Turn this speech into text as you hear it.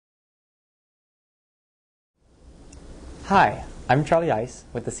Hi, I'm Charlie Ice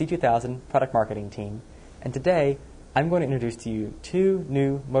with the C2000 product marketing team, and today I'm going to introduce to you two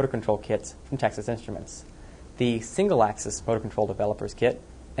new motor control kits from Texas Instruments, the single-axis motor control developers kit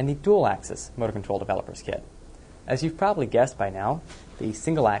and the dual-axis motor control developers kit. As you've probably guessed by now, the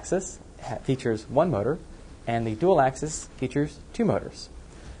single-axis features one motor and the dual-axis features two motors.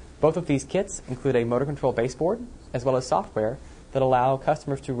 Both of these kits include a motor control baseboard as well as software that allow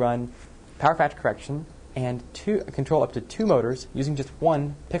customers to run power factor correction and control up to two motors using just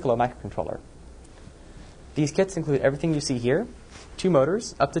one Piccolo microcontroller. These kits include everything you see here: two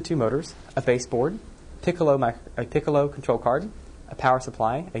motors, up to two motors, a baseboard, a Piccolo control card, a power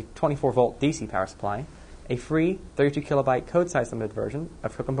supply, a 24-volt DC power supply, a free 32 kilobyte code size limited version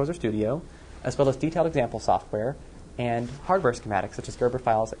of CoComposer Studio, as well as detailed example software and hardware schematics such as Gerber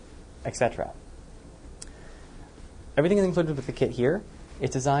files, etc. Everything is included with the kit here.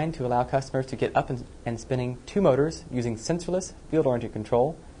 It's designed to allow customers to get up and spinning two motors using sensorless field-oriented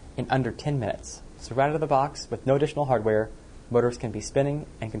control in under 10 minutes. So right out of the box, with no additional hardware, motors can be spinning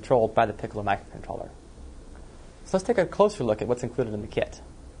and controlled by the Piccolo microcontroller. So let's take a closer look at what's included in the kit.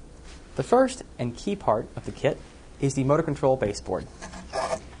 The first and key part of the kit is the motor control baseboard.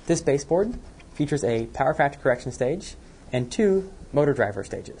 This baseboard features a power factor correction stage and two motor driver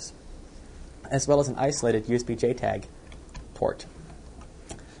stages, as well as an isolated USB JTAG port.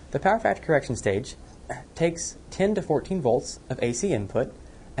 The power factor correction stage takes 10 to 14 volts of AC input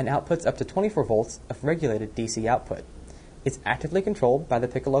and outputs up to 24 volts of regulated DC output. It's actively controlled by the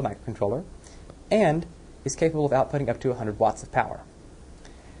Piccolo microcontroller and is capable of outputting up to 100 watts of power.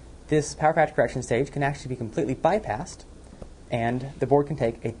 This power factor correction stage can actually be completely bypassed, and the board can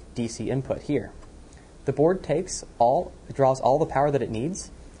take a DC input here. The board draws all the power that it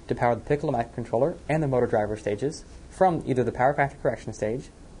needs to power the Piccolo microcontroller and the motor driver stages from either the power factor correction stage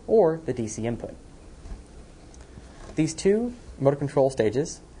or the DC input. These two motor control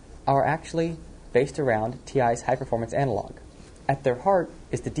stages are actually based around TI's high-performance analog. At their heart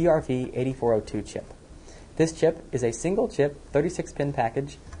is the DRV8402 chip. This chip is a single-chip, 36-pin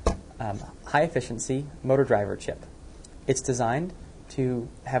package, high-efficiency motor driver chip. It's designed to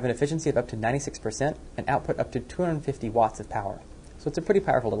have an efficiency of up to 96% and output up to 250 watts of power. So it's a pretty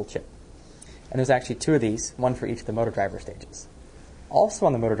powerful little chip. And there's actually two of these, one for each of the motor driver stages. Also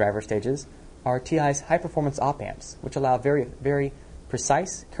on the motor driver stages are TI's high-performance op-amps, which allow very, very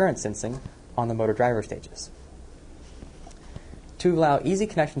precise current sensing on the motor driver stages. To allow easy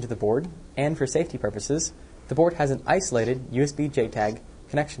connection to the board, and for safety purposes, the board has an isolated USB JTAG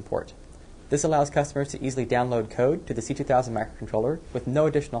connection port. This allows customers to easily download code to the C2000 microcontroller with no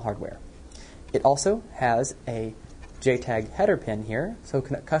additional hardware. It also has a JTAG header pin here, so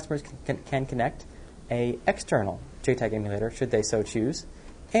customers can connect an external JTAG emulator should they so choose,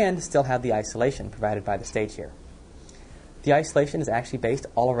 and still have the isolation provided by the stage here. The isolation is actually based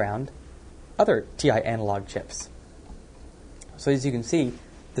all around other TI analog chips. So as you can see,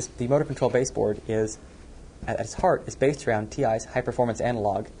 the motor control baseboard is, at its heart, is based around TI's high-performance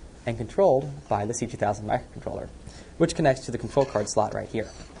analog and controlled by the C2000 microcontroller, which connects to the ControlCARD slot right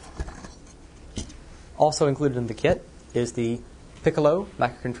here. Also included in the kit is the Piccolo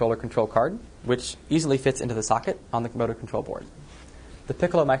microcontroller control card, which easily fits into the socket on the motor control board. The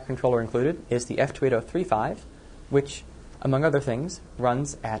Piccolo microcontroller included is the F28035, which, among other things,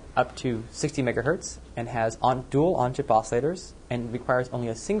 runs at up to 60 megahertz and has dual on-chip oscillators and requires only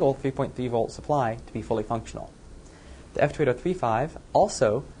a single 3.3 volt supply to be fully functional. The F28035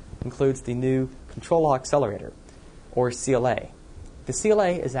 also includes the new control law accelerator, or CLA. The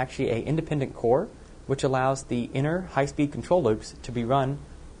CLA is actually an independent core which allows the inner high-speed control loops to be run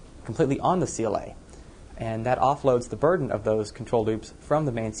completely on the CLA, and that offloads the burden of those control loops from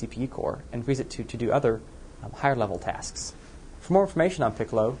the main CPU core and frees it to do other higher-level tasks. For more information on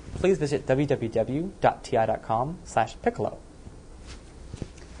Piccolo, please visit www.ti.com/Piccolo.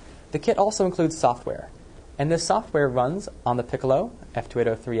 The kit also includes software, and this software runs on the Piccolo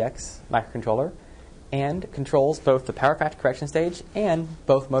F2803X microcontroller and controls both the power factor correction stage and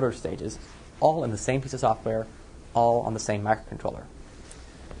both motor stages, all in the same piece of software, all on the same microcontroller.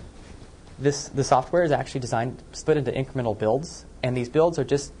 The software is actually split into incremental builds, and these builds are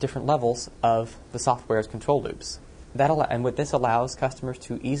just different levels of the software's control loops. What this allows customers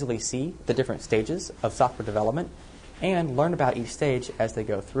to easily see the different stages of software development and learn about each stage as they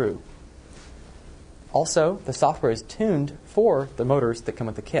go through. Also, the software is tuned for the motors that come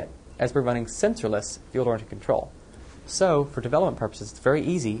with the kit, as we're running sensorless field-oriented control. So, for development purposes, it's very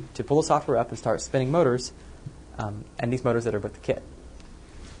easy to pull the software up and start spinning motors, and these motors that are with the kit.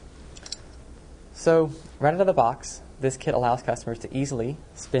 So, right out of the box, this kit allows customers to easily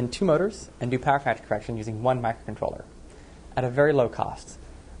spin two motors and do power factor correction using one microcontroller. at a very low cost.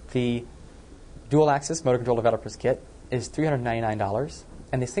 The dual-axis motor control developers kit is $399,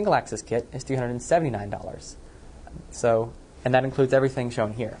 and the single-axis kit is $379. And that includes everything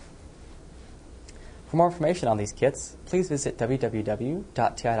shown here. For more information on these kits, please visit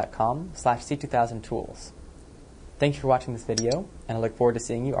www.ti.com/C2000tools. Thank you for watching this video, and I look forward to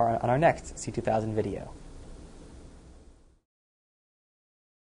seeing you on our next C2000 video.